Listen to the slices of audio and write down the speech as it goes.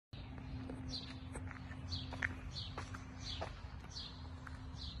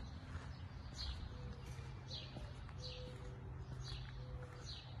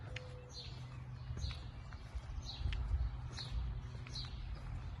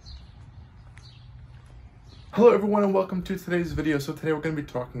Hello everyone and welcome to today's video. So today we're going to be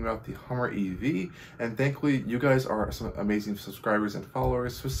talking about the Hummer EV, and thankfully you guys are some amazing subscribers and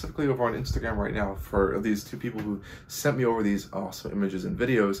followers, specifically over on Instagram right now for these two people who sent me over these awesome images and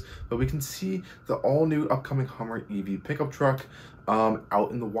videos. But we can see the all new upcoming Hummer EV pickup truck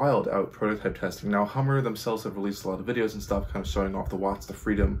out in the wild, out prototype testing. Now Hummer themselves have released a lot of videos and stuff kind of showing off the Watts to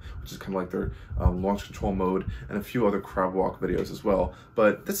Freedom, which is kind of like their launch control mode, and a few other CrabWalk videos as well.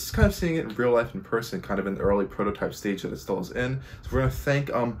 But this is kind of seeing it in real life in person, kind of in the early prototype stage that it still is in. So we're going to thank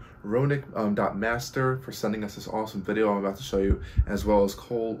Ronick.master for sending us this awesome video I'm about to show you, as well as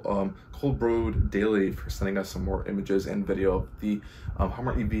Cold Brewed Daily for sending us some more images and video of the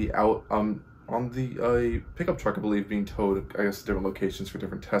Hummer EV out on the pickup truck, I believe, being towed, I guess, to different locations for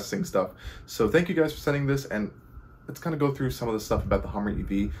different testing stuff. So thank you guys for sending this, and let's kind of go through some of the stuff about the Hummer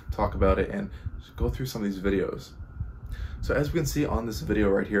EV, talk about it, and go through some of these videos. So as we can see on this video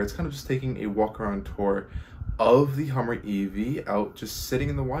right here, it's kind of just taking a walk around tour of the Hummer EV out just sitting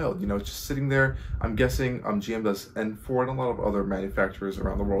in the wild, you know, just sitting there. I'm guessing GM does, and Ford and a lot of other manufacturers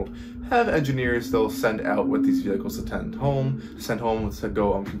around the world have engineers they'll send out with these vehicles to send home to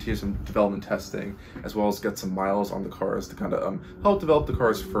go continue some development testing, as well as get some miles on the cars to kind of help develop the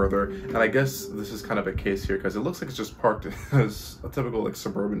cars further. And I guess this is kind of a case here because it looks like it's just parked as a typical like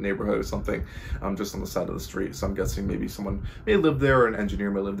suburban neighborhood or something, just on the side of the street. So I'm guessing maybe someone may live there, or an engineer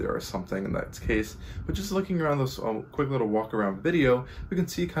may live there or something in that case. But just looking around this quick little walk around video, we can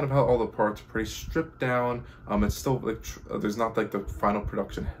see kind of how all the parts are pretty stripped down. It's still like there's not like the final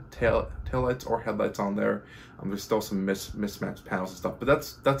production tail lights or headlights on there. There's still some mismatched panels and stuff, but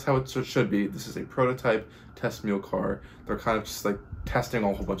that's how it should be. This is a prototype test mule car. They're kind of just like testing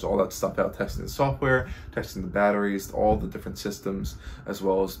a whole bunch of all that stuff out, testing the software, testing the batteries, all the different systems, as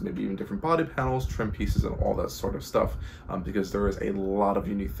well as maybe even different body panels, trim pieces, and all that sort of stuff, because there is a lot of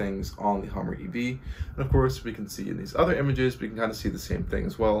unique things on the Hummer EV. And of course, we can see in these other images, we can kind of see the same thing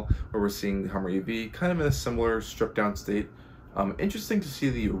as well, where we're seeing the Hummer EV kind of in a similar stripped down state. Interesting to see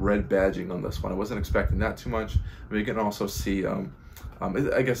the red badging on this one. I wasn't expecting that too much. I mean, you can also see,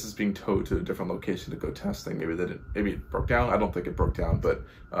 I guess it's being towed to a different location to go testing. Maybe it broke down. I don't think it broke down, but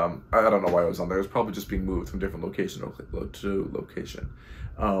I don't know why it was on there. It was probably just being moved from different location to location.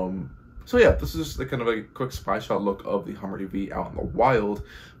 So yeah, this is just like kind of a quick spy shot look of the Hummer EV out in the wild.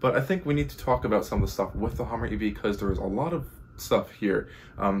 But I think we need to talk about some of the stuff with the Hummer EV because there is a lot of stuff here.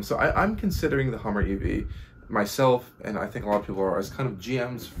 So I'm considering the Hummer EV myself, and I think a lot of people are, as kind of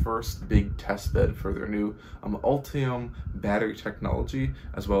GM's first big test bed for their new Ultium battery technology,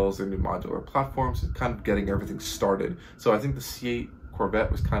 as well as their new modular platforms, and kind of getting everything started. So I think the C8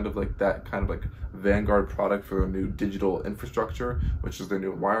 Corvette was kind of like that kind of like vanguard product for their new digital infrastructure, which is their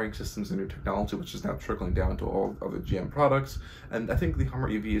new wiring systems and new technology, which is now trickling down to all other GM products. And I think the Hummer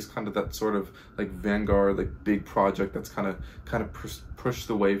EV is kind of that sort of like vanguard, like big project that's kind of pushed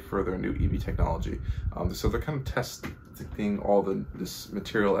the way for their new EV technology. So they're kind of testing all this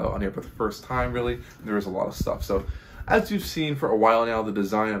material out on here for the first time, really. There is a lot of stuff. So as you've seen for a while now, the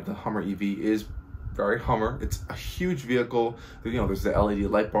design of the Hummer EV is very Hummer. It's a huge vehicle. You know, there's the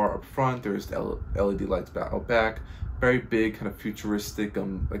LED light bar up front. There's the LED lights out back. Very big, kind of futuristic,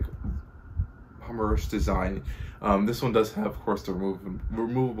 like Hummerish design. This one does have, of course, the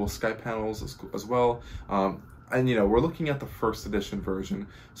removable sky panels as well. And you know, we're looking at the first edition version.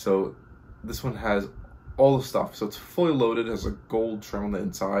 So this one has all the stuff. So it's fully loaded, has a gold trim on the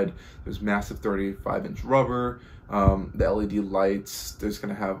inside. There's massive 35-inch rubber. The LED lights. There's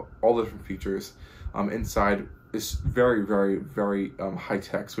going to have all the different features. Inside is very, very, very high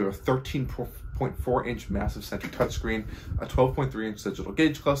tech. So we have a 13.4-inch massive center touchscreen, a 12.3-inch digital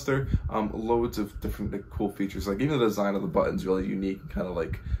gauge cluster, loads of different cool features. Like even the design of the button's really unique, kind of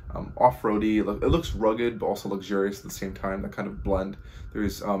like off-roady. It looks rugged, but also luxurious at the same time. That kind of blend.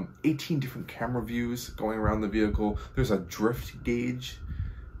 There's 18 different camera views going around the vehicle. There's a drift gauge,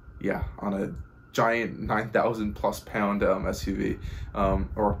 yeah, on a giant 9,000 plus pound SUV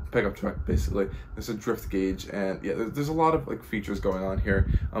or pickup truck, basically. There's a drift gauge, and yeah, there's a lot of like features going on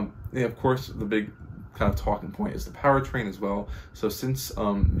here. And of course, the big kind of talking point is the powertrain as well. So since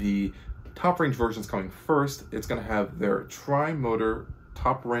the top range version is coming first, it's going to have their tri-motor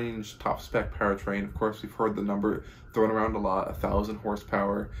top range, top spec powertrain. Of course, we've heard the number thrown around a lot, 1,000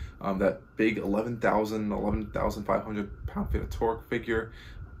 horsepower, that big 11,500 pound-feet of torque figure.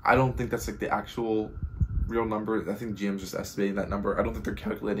 I don't think that's like the actual real number. I think GM's just estimating that number. I don't think they're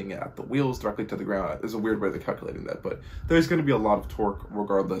calculating it at the wheels directly to the ground. There's a weird way they're calculating that, but there's going to be a lot of torque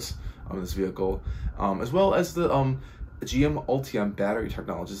regardless of this vehicle, as well as the GM Ultium battery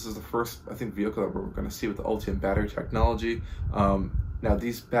technology. This is the first, I think, vehicle that we're going to see with the Ultium battery technology. Now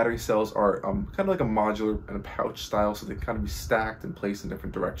these battery cells are kind of like a modular and a pouch style, so they can kind of be stacked and placed in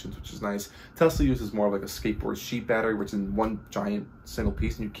different directions, which is nice. Tesla uses more of like a skateboard sheet battery, which is in one giant single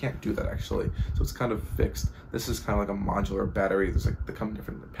piece, and you can't do that actually. So it's kind of fixed. This is kind of like a modular battery. There's like, they come in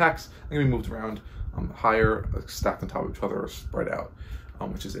different packs. They can be moved around higher, stacked on top of each other, or spread out.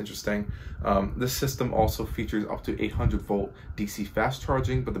 Which is interesting. This system also features up to 800 volt DC fast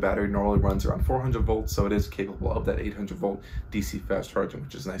charging, but the battery normally runs around 400 volts, so it is capable of that 800 volt DC fast charging,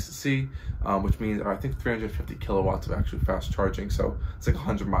 which is nice to see, which means I think 350 kilowatts of actually fast charging, so it's like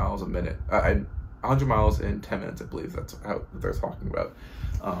 100 miles a minute. 100 miles in 10 minutes, I believe that's how they're talking about.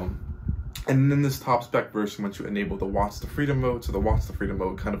 And in this top spec version, once you enable the watts to freedom mode, so the watts to freedom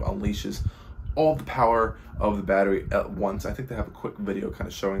mode kind of unleashes all the power of the battery at once. I think they have a quick video kind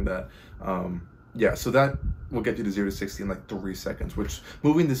of showing that. Yeah, so that will get you to 0 to 60 in like 3 seconds, which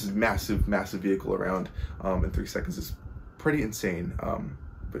moving this massive vehicle around in 3 seconds is pretty insane.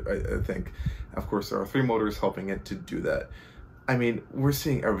 But I think, of course, there are 3 motors helping it to do that. I mean, we're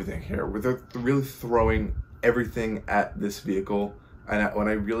seeing everything here, where they're really throwing everything at this vehicle. And when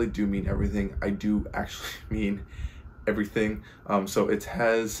I really do mean everything, I do actually mean everything. So it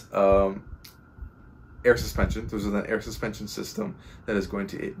has air suspension. There's an air suspension system that is going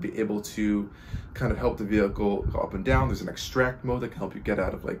to be able to kind of help the vehicle go up and down. There's an extract mode that can help you get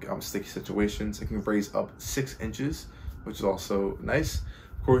out of like sticky situations. It can raise up 6 inches, which is also nice.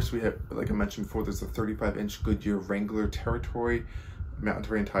 Of course, we have, like I mentioned before, there's the 35-inch Goodyear Wrangler Territory mountain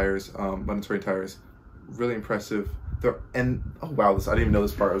terrain tires, mountain terrain tires. Really impressive. And oh wow, I didn't even know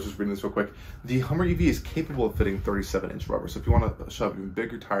this part. I was just reading this real quick. The Hummer EV is capable of fitting 37-inch rubber, so if you want to shove even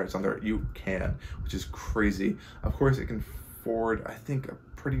bigger tires on there, you can, which is crazy. Of course, it can forward, I think, a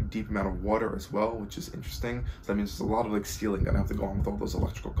pretty deep amount of water as well, which is interesting. So that means there's a lot of like sealing gonna have to go on with all those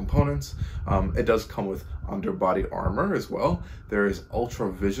electrical components. It does come with underbody armor as well. There is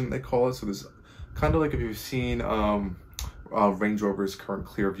ultra vision, they call it. So there's kind of like, if you've seen Range Rover's current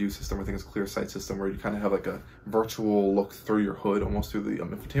clear view system, I think it's clear sight system, where you kind of have like a virtual look through your hood, almost through the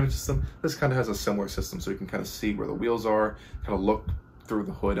infotainment system. This kind of has a similar system, so you can kind of see where the wheels are, kind of look through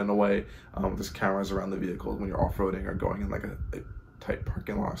the hood in a way. There's cameras around the vehicle when you're off-roading or going in like a tight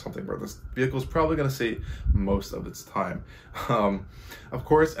parking lot or something where this vehicle is probably going to see most of its time. Of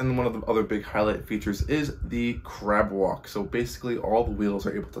course, and one of the other big highlight features is the CrabWalk. So basically all the wheels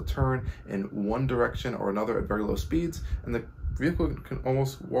are able to turn in one direction or another at very low speeds, and the vehicle can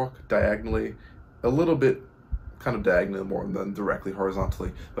almost walk diagonally, a little bit kind of diagonally more than directly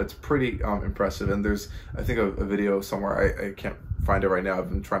horizontally, but it's pretty impressive. And there's, I think, a video somewhere, I can't find it right now, I've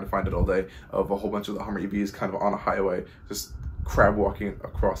been trying to find it all day, of a whole bunch of the Hummer EVs kind of on a highway, just crab walking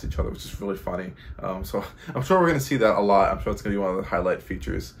across each other, which is really funny. So I'm sure we're going to see that a lot. I'm sure it's going to be one of the highlight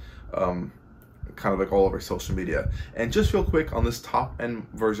features, kind of like all over social media. And just real quick, on this top end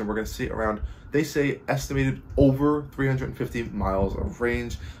version, we're going to see around, they say, estimated over 350 miles of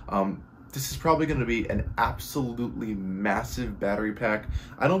range. This is probably going to be an absolutely massive battery pack.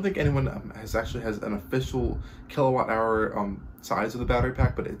 I don't think anyone has an official kilowatt hour size of the battery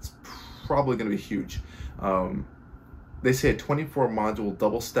pack, but it's probably going to be huge. They say a 24 module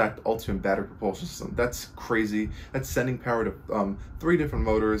double stacked Ultium battery propulsion system. That's crazy. That's sending power to 3 different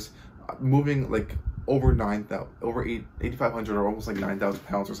motors, moving like over 8,500 or almost like 9,000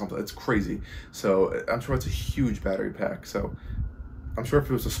 pounds or something. It's crazy. So I'm sure it's a huge battery pack. So I'm sure if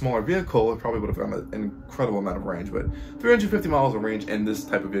it was a smaller vehicle, it probably would have gotten an incredible amount of range, but 350 miles of range in this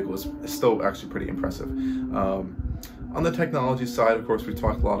type of vehicle is still actually pretty impressive. On the technology side, of course, we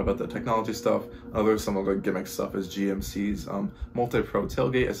talked a lot about the technology stuff. There's some other gimmick stuff as GMC's multi-pro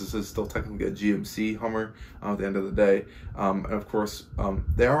tailgate, as this is still technically a GMC Hummer at the end of the day. And of course,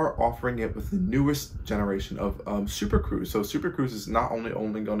 they are offering it with the newest generation of Super Cruise. So Super Cruise is not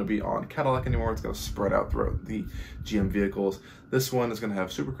only going to be on Cadillac anymore, it's going to spread out throughout the GM vehicles. This one is going to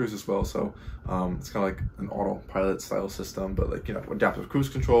have Super Cruise as well, so it's kind of like an autopilot style system, but like, you know, adaptive cruise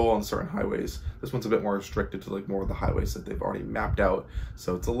control on certain highways. This one's a bit more restricted to like more of the highways that they've already mapped out,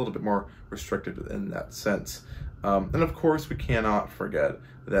 so it's a little bit more restricted in that sense. And of course, we cannot forget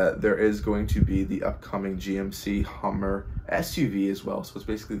that there is going to be the upcoming GMC Hummer SUV as well. So it's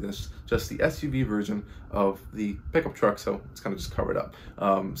basically just the SUV version of the pickup truck, so it's kind of just covered up.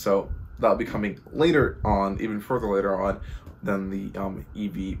 So that'll be coming later on, even further later on than the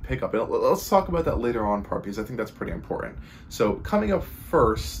EV pickup. And let's talk about that later on part, because I think that's pretty important. So coming up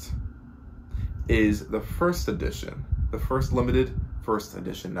first is the first edition, the first limited first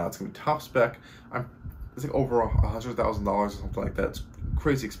edition. Now it's gonna be top spec. It's like over $100,000 or something like that. It's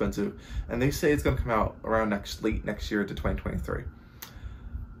crazy expensive, and they say it's gonna come out around late next year to 2023.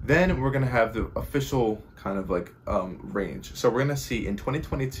 Then we're gonna have the official kind of like range. So we're gonna see in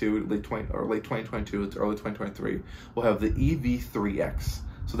 2022, late 2022 to early 2023, we'll have the EV3X.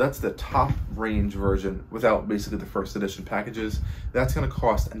 So that's the top range version without basically the first edition packages. That's gonna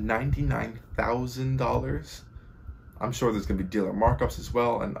cost $99,000. I'm sure there's gonna be dealer markups as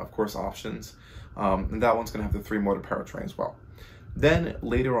well, and of course options. And that one's gonna have the 3-motor powertrain as well. Then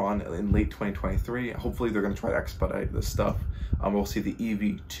later on in late 2023, hopefully they're going to try to expedite this stuff. We'll see the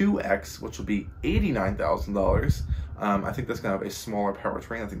EV2X, which will be $89,000. I think that's going to have a smaller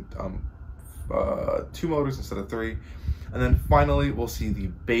powertrain. I think 2 motors instead of 3. And then finally, we'll see the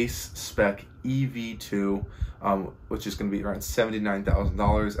base spec EV2, which is going to be around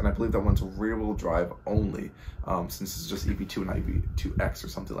 $79,000. And I believe that one's rear-wheel drive only, since it's just EV2 and EV2X or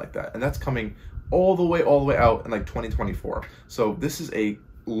something like that. And that's coming all the way out in like 2024. So this is a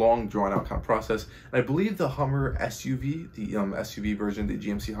long drawn out kind of process. And I believe the Hummer SUV, the SUV version, the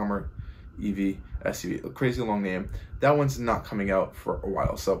GMC Hummer EV SUV, a crazy long name, that one's not coming out for a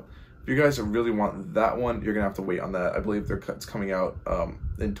while. So if you guys really want that one, you're gonna have to wait on that. I believe it's coming out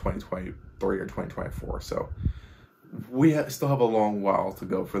in 2023 or 2024. So we still have a long while to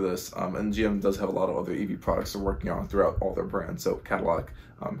go for this. And GM does have a lot of other EV products they're working on throughout all their brands. So Cadillac,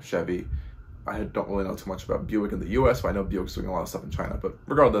 Chevy. I don't really know too much about Buick in the US, but I know Buick's doing a lot of stuff in China. But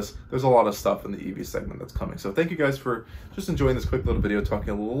regardless, there's a lot of stuff in the EV segment that's coming. So thank you guys for just enjoying this quick little video,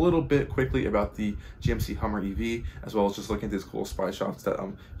 talking a little bit quickly about the GMC Hummer EV, as well as just looking at these cool spy shots that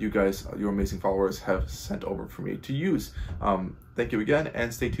you guys, your amazing followers, have sent over for me to use. Thank you again,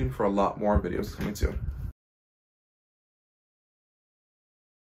 and stay tuned for a lot more videos coming soon.